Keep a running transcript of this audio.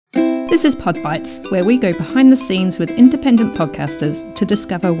This is Pod Bites, where we go behind the scenes with independent podcasters to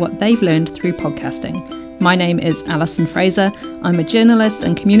discover what they've learned through podcasting. My name is Alison Fraser. I'm a journalist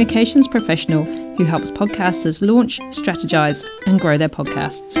and communications professional who helps podcasters launch, strategize, and grow their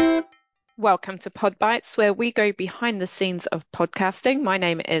podcasts. Welcome to Pod Bites, where we go behind the scenes of podcasting. My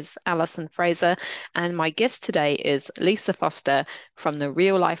name is Alison Fraser, and my guest today is Lisa Foster from the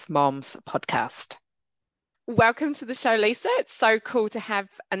Real Life Momz podcast. Welcome to the show, Lisa. It's so cool to have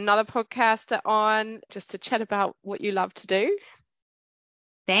another podcaster on just to chat about what you love to do.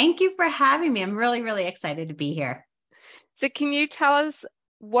 Thank you for having me. I'm really excited to be here. So can you tell us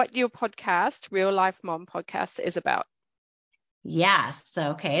what your podcast, Real Life Mom podcast, is about? Yes.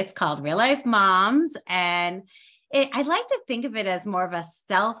 So, it's called Real Life Momz, and I like to think of it as more of a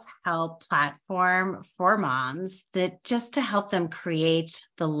self-help platform for moms that just to help them create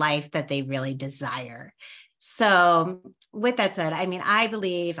the life that they really desire. So with that said, I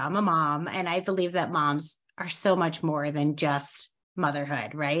believe I'm a mom, and I believe that moms are so much more than just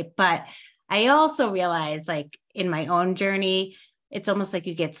motherhood, right? But I also realize, like, in my own journey, it's almost like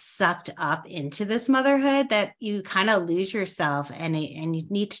you get sucked up into this motherhood that you kind of lose yourself and you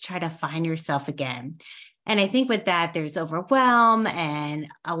need to try to find yourself again. And I think with that, there's overwhelm and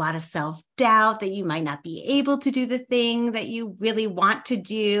a lot of self-doubt that you might not be able to do the thing that you really want to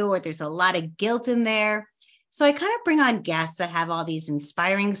do, or there's a lot of guilt in there. So I kind of bring on guests that have all these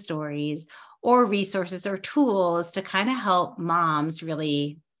inspiring stories or resources or tools to kind of help moms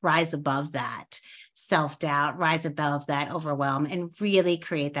really rise above that self-doubt, rise above that overwhelm, and really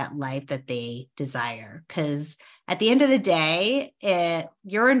create that life that they desire. Because at the end of the day,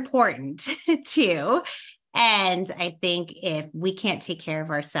 you're important too. And I think if we can't take care of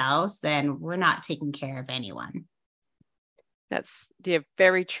ourselves, then we're not taking care of anyone. That's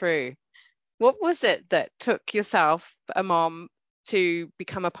very true. What was it that took yourself, a mom, to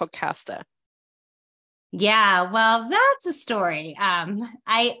become a podcaster? Yeah, well, that's a story.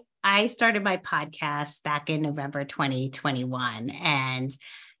 I started my podcast back in November 2021, and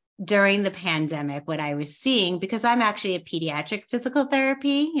during the pandemic, what I was seeing, because I'm actually a pediatric physical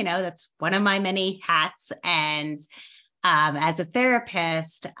therapy, that's one of my many hats. And as a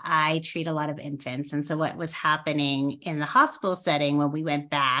therapist, I treat a lot of infants. And so what was happening in the hospital setting when we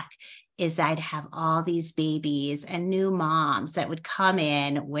went back is I'd have all these babies and new moms that would come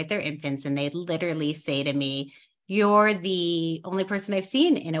in with their infants, and they'd literally say to me, "You're the only person I've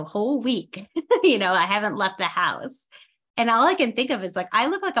seen in a whole week." I haven't left the house. And all I can think of is, like, I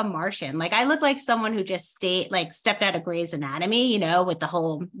look like a Martian. Like, I look like someone who just stepped out of Grey's Anatomy, with the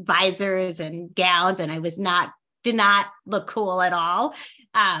whole visors and gowns. And I did not look cool at all.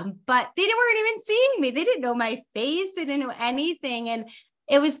 But they weren't even seeing me. They didn't know my face. They didn't know anything. And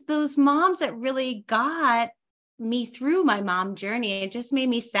it was those moms that really got me through my mom journey. It just made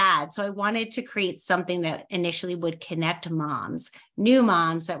me sad. So I wanted to create something that initially would connect moms, new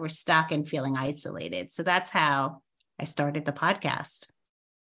moms that were stuck and feeling isolated. So that's how I started the podcast.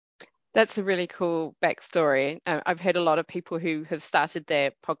 That's a really cool backstory. I've heard a lot of people who have started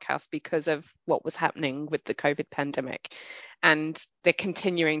their podcast because of what was happening with the COVID pandemic, and they're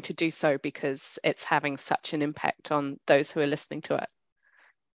continuing to do so because it's having such an impact on those who are listening to it.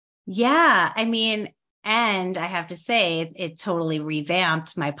 Yeah, and I have to say, it totally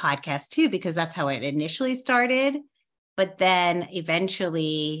revamped my podcast too, because that's how it initially started. But then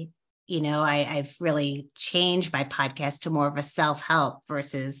eventually, I've really changed my podcast to more of a self-help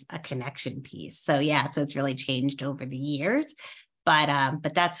versus a connection piece. So yeah, so it's really changed over the years, but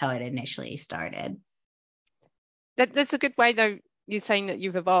that's how it initially started. That's a good way, though. You're saying that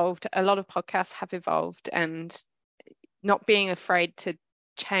you've evolved. A lot of podcasts have evolved, and not being afraid to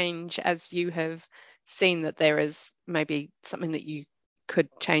change as you have seen that there is maybe something that you could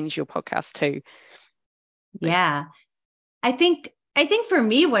change your podcast to. Yeah, I think for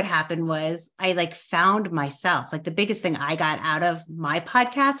me, what happened was I found myself. Like, the biggest thing I got out of my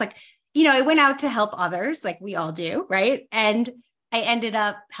podcast, I went out to help others, like we all do, right? And I ended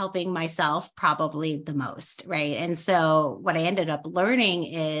up helping myself probably the most, right? And so what I ended up learning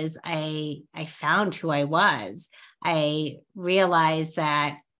is I found who I was. I realized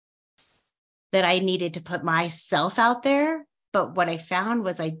that I needed to put myself out there. But what I found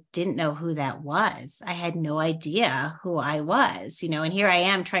was I didn't know who that was. I had no idea who I was, and here I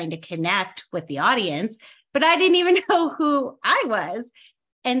am trying to connect with the audience, but I didn't even know who I was.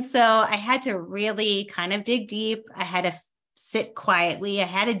 And so I had to really kind of dig deep. I had to sit quietly. I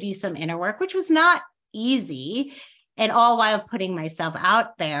had to do some inner work, which was not easy, and all while putting myself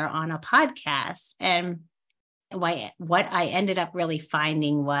out there on a podcast. And what I ended up really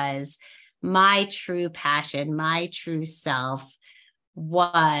finding was my true passion, my true self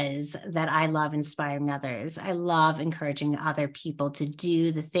was that I love inspiring others. I love encouraging other people to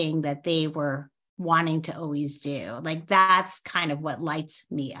do the thing that they were wanting to always do. Like that's kind of what lights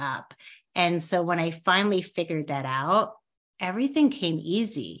me up. And so when I finally figured that out, everything came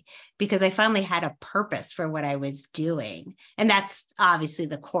easy because I finally had a purpose for what I was doing. And that's obviously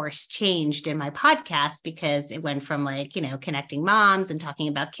the course changed in my podcast because it went from like, connecting moms and talking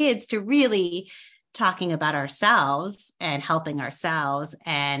about kids to really talking about ourselves and helping ourselves.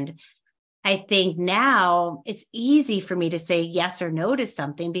 And I think now it's easy for me to say yes or no to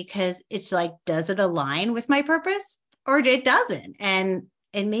something because it's like, does it align with my purpose or it doesn't? And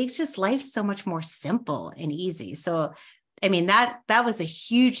it makes just life so much more simple and easy. So, I mean, that was a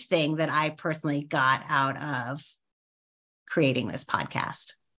huge thing that I personally got out of creating this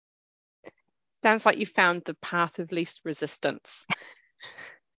podcast. Sounds like you found the path of least resistance.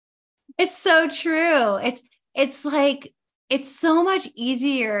 It's so true. It's like it's so much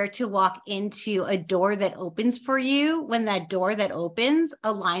easier to walk into a door that opens for you when that door that opens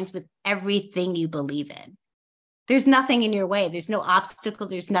aligns with everything you believe in. There's nothing in your way. There's no obstacle.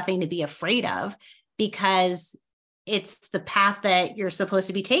 There's nothing to be afraid of because it's the path that you're supposed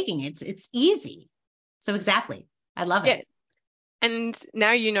to be taking. It's easy. So exactly. I love it. And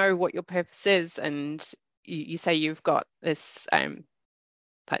now you know what your purpose is, and you say you've got this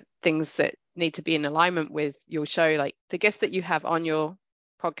like things that need to be in alignment with your show. Like the guests that you have on your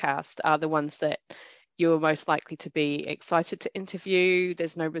podcast are the ones that you're most likely to be excited to interview.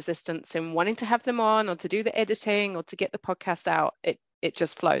 There's no resistance in wanting to have them on or to do the editing or to get the podcast out. It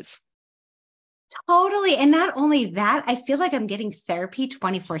just flows. Totally. And not only that, I feel like I'm getting therapy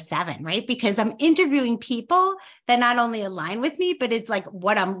 24/7, right? Because I'm interviewing people that not only align with me, but it's like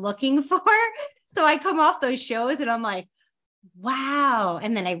what I'm looking for. So I come off those shows and I'm like, wow.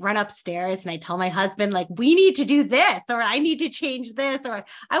 And then I run upstairs and I tell my husband, like, we need to do this, or I need to change this, or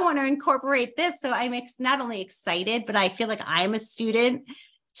I want to incorporate this. So I'm not only excited, but I feel like I'm a student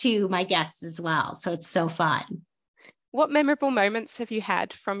to my guests as well. So it's so fun. What memorable moments have you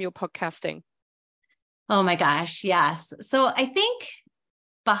had from your podcasting? Oh my gosh, yes. So I think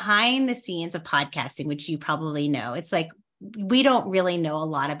behind the scenes of podcasting, which you probably know, it's like we don't really know a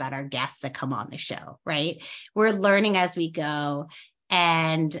lot about our guests that come on the show, right? We're learning as we go.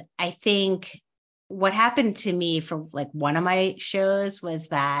 And I think what happened to me for like one of my shows was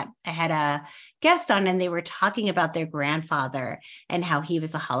that I had a guest on and they were talking about their grandfather and how he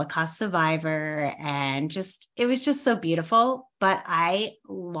was a Holocaust survivor and just it was just so beautiful, but I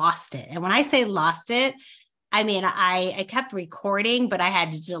lost it. And when I say lost it, I mean, I kept recording, but I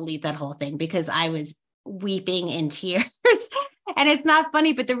had to delete that whole thing because I was weeping in tears. And it's not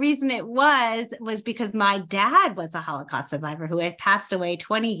funny, but the reason it was because my dad was a Holocaust survivor who had passed away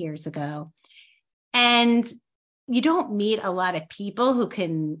 20 years ago. And you don't meet a lot of people who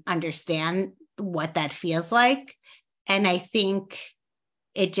can understand what that feels like. And I think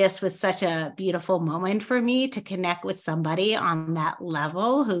it just was such a beautiful moment for me to connect with somebody on that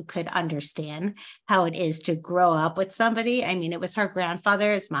level who could understand how it is to grow up with somebody. I mean, it was her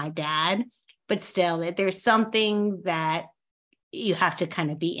grandfather, it's my dad, but still, there's something that you have to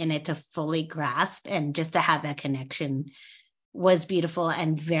kind of be in it to fully grasp. And just to have that connection was beautiful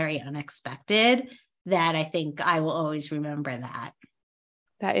and very unexpected that I think I will always remember that.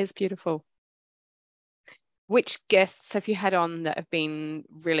 That is beautiful. Which guests have you had on that have been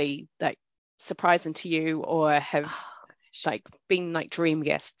really like surprising to you or have like been like dream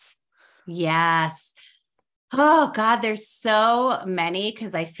guests? Yes. Oh God, there's so many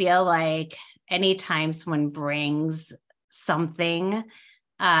because I feel like anytime someone brings something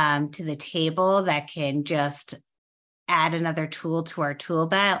to the table that can just add another tool to our tool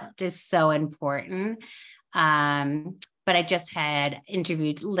belt is so important. But I just had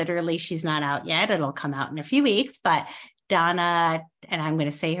interviewed, literally, she's not out yet. It'll come out in a few weeks, but Donna, and I'm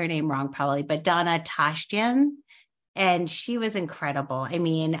going to say her name wrong probably, but Donna Tashjian, and she was incredible. I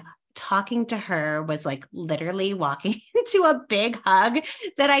mean, talking to her was like literally walking into a big hug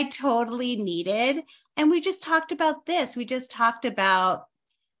that I totally needed. And we just talked about this. We just talked about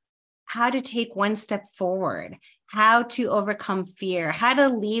how to take one step forward, how to overcome fear, how to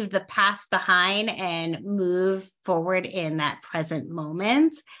leave the past behind and move forward in that present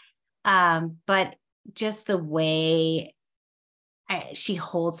moment. But just the way she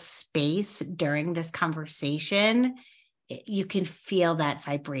holds space during this conversation, you can feel that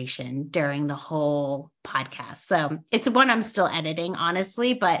vibration during the whole podcast. So it's one I'm still editing,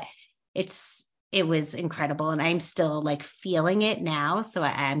 honestly, but it was incredible. And I'm still like feeling it now. So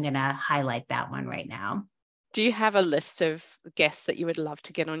I'm going to highlight that one right now. Do you have a list of guests that you would love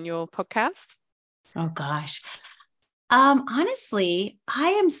to get on your podcast? Oh gosh. Honestly, I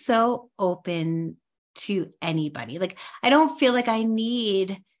am so open to anybody. Like, I don't feel like I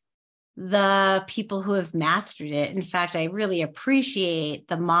need the people who have mastered it. In fact, I really appreciate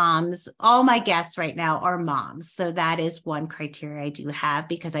the moms. All my guests right now are moms. So that is one criteria I do have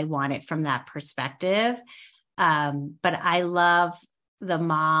because I want it from that perspective. But I love the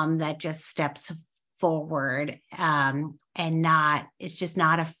mom that just steps forward and is just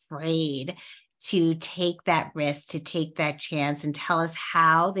not afraid to take that risk, to take that chance and tell us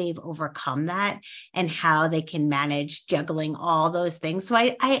how they've overcome that and how they can manage juggling all those things. So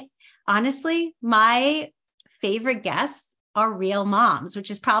I honestly, my favorite guests are real moms,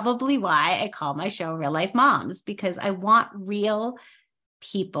 which is probably why I call my show Real Life Moms, because I want real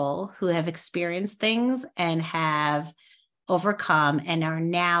people who have experienced things and have overcome and are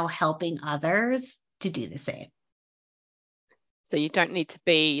now helping others to do the same. So you don't need to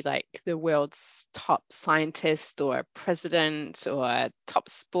be like the world's top scientist or president or top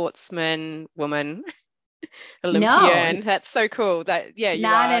sportsman, woman, No, Olympian. That's so cool. That, yeah, you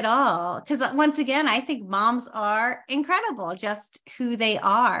not are. at all. Because once again, I think moms are incredible, just who they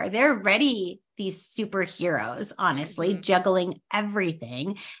are. They're ready, these superheroes, honestly, juggling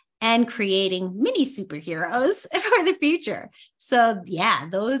everything and creating mini superheroes for the future. So yeah,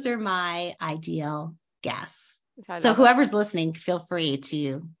 those are my ideal guests. I So love it. whoever's listening, feel free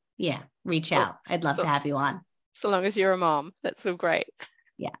to, reach So, out. I'd love so, to have you on. so long as you're a mom, that's all great.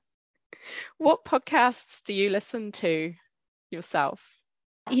 Yeah. What podcasts do you listen to yourself?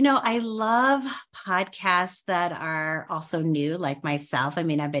 I love podcasts that are also new, like myself. I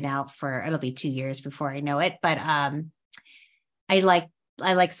mean, I've been out it'll be 2 years before I know it, but I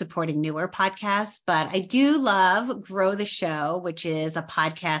like supporting newer podcasts, but I do love Grow the Show, which is a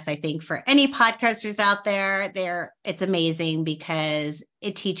podcast, I think, for any podcasters out there. It's amazing because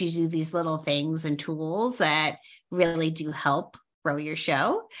it teaches you these little things and tools that really do help grow your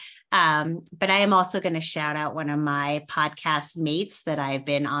show. But I am also going to shout out one of my podcast mates that I've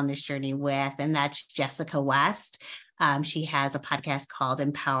been on this journey with, and that's Jessica West. She has a podcast called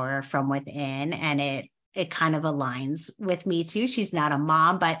Empower from Within, and it kind of aligns with me too. She's not a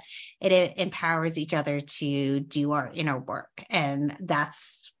mom, but it empowers each other to do our inner work. And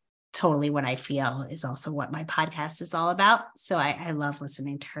that's totally what I feel is also what my podcast is all about. So I love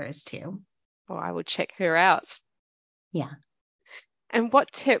listening to hers too. Or I will check her out. Yeah. And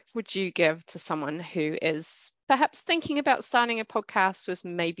what tip would you give to someone who is perhaps thinking about starting a podcast or has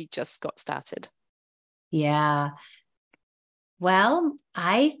maybe just got started? Yeah. Well,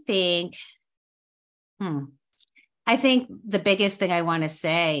 I think the biggest thing I want to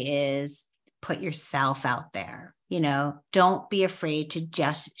say is put yourself out there. Don't be afraid to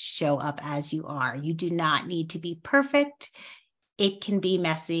just show up as you are. You do not need to be perfect. It can be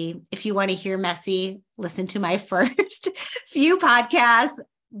messy. If you want to hear messy, listen to my first few podcasts.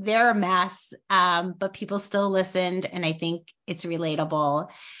 They're a mess, but people still listened, and I think it's relatable.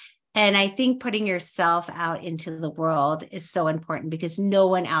 And I think putting yourself out into the world is so important because no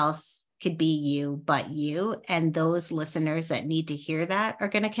one else could be you but you. And those listeners that need to hear that are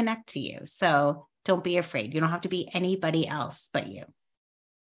going to connect to you. So don't be afraid. You don't have to be anybody else but you.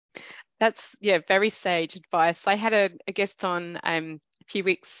 That's, very sage advice. I had a guest on a few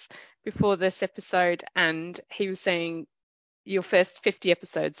weeks before this episode, and he was saying your first 50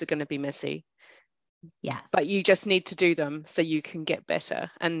 episodes are going to be messy. Yes. But you just need to do them so you can get better.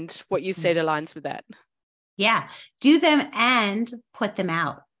 And what you said aligns with that. Yeah. Do them and put them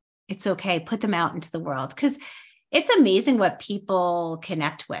out. It's okay. Put them out into the world because it's amazing what people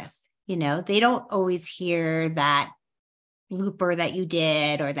connect with. They don't always hear that blooper that you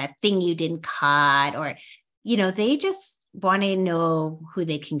did or that thing you didn't cut or, they just want to know who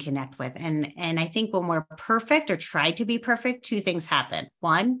they can connect with. And I think when we're perfect or try to be perfect, two things happen.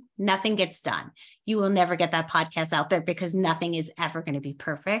 One, nothing gets done. You will never get that podcast out there because nothing is ever going to be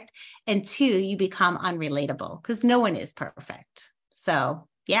perfect. And two, you become unrelatable because no one is perfect. So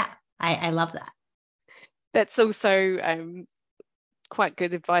yeah, I love that. That's also quite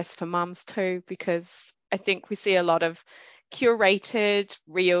good advice for mums too, because I think we see a lot of curated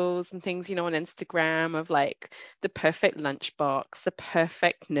reels and things, on Instagram of like the perfect lunchbox, the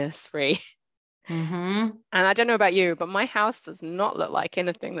perfect nursery. Mm-hmm. And I don't know about you, but my house does not look like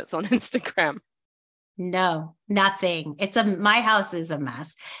anything that's on Instagram. No, nothing. My house is a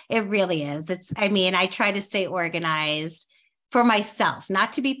mess. It really is. I try to stay organized for myself,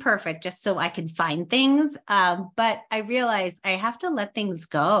 not to be perfect, just so I can find things. But I realize I have to let things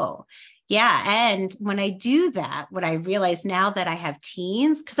go. Yeah. And when I do that, what I realize now that I have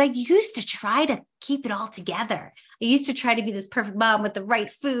teens, because I used to try to keep it all together. I used to try to be this perfect mom with the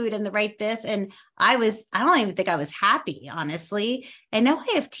right food and the right this. And I don't even think I was happy, honestly. And now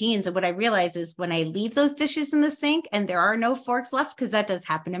I have teens. And what I realize is when I leave those dishes in the sink and there are no forks left, because that does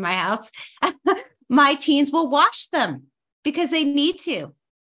happen in my house, my teens will wash them because they need to.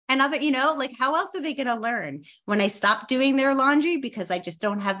 And like how else are they going to learn? When I stop doing their laundry because I just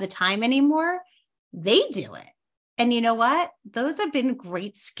don't have the time anymore, they do it. And you know what? Those have been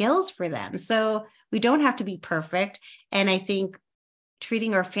great skills for them. So we don't have to be perfect. And I think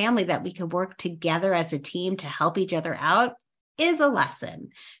treating our family that we can work together as a team to help each other out is a lesson.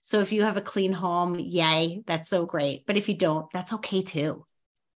 So if you have a clean home, yay, that's so great. But if you don't, that's okay too.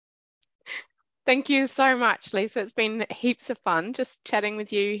 Thank you so much, Lisa. It's been heaps of fun just chatting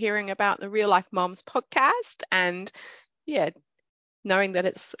with you, hearing about the Real Life Momz podcast, and knowing that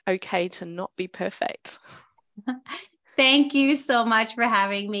it's okay to not be perfect. Thank you so much for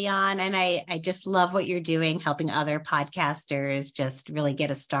having me on. And I just love what you're doing, helping other podcasters just really get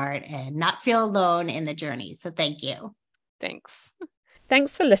a start and not feel alone in the journey. So thank you. Thanks.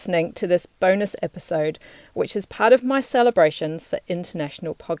 Thanks for listening to this bonus episode, which is part of my celebrations for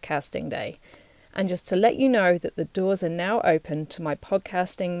International Podcasting Day. And just to let you know that the doors are now open to my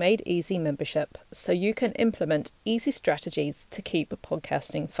Podcasting Made Easy membership, so you can implement easy strategies to keep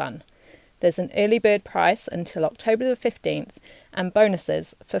podcasting fun. There's an early bird price until October the 15th and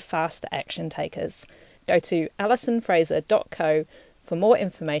bonuses for fast action takers. Go to alisonfraser.co for more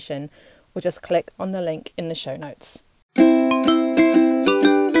information or just click on the link in the show notes.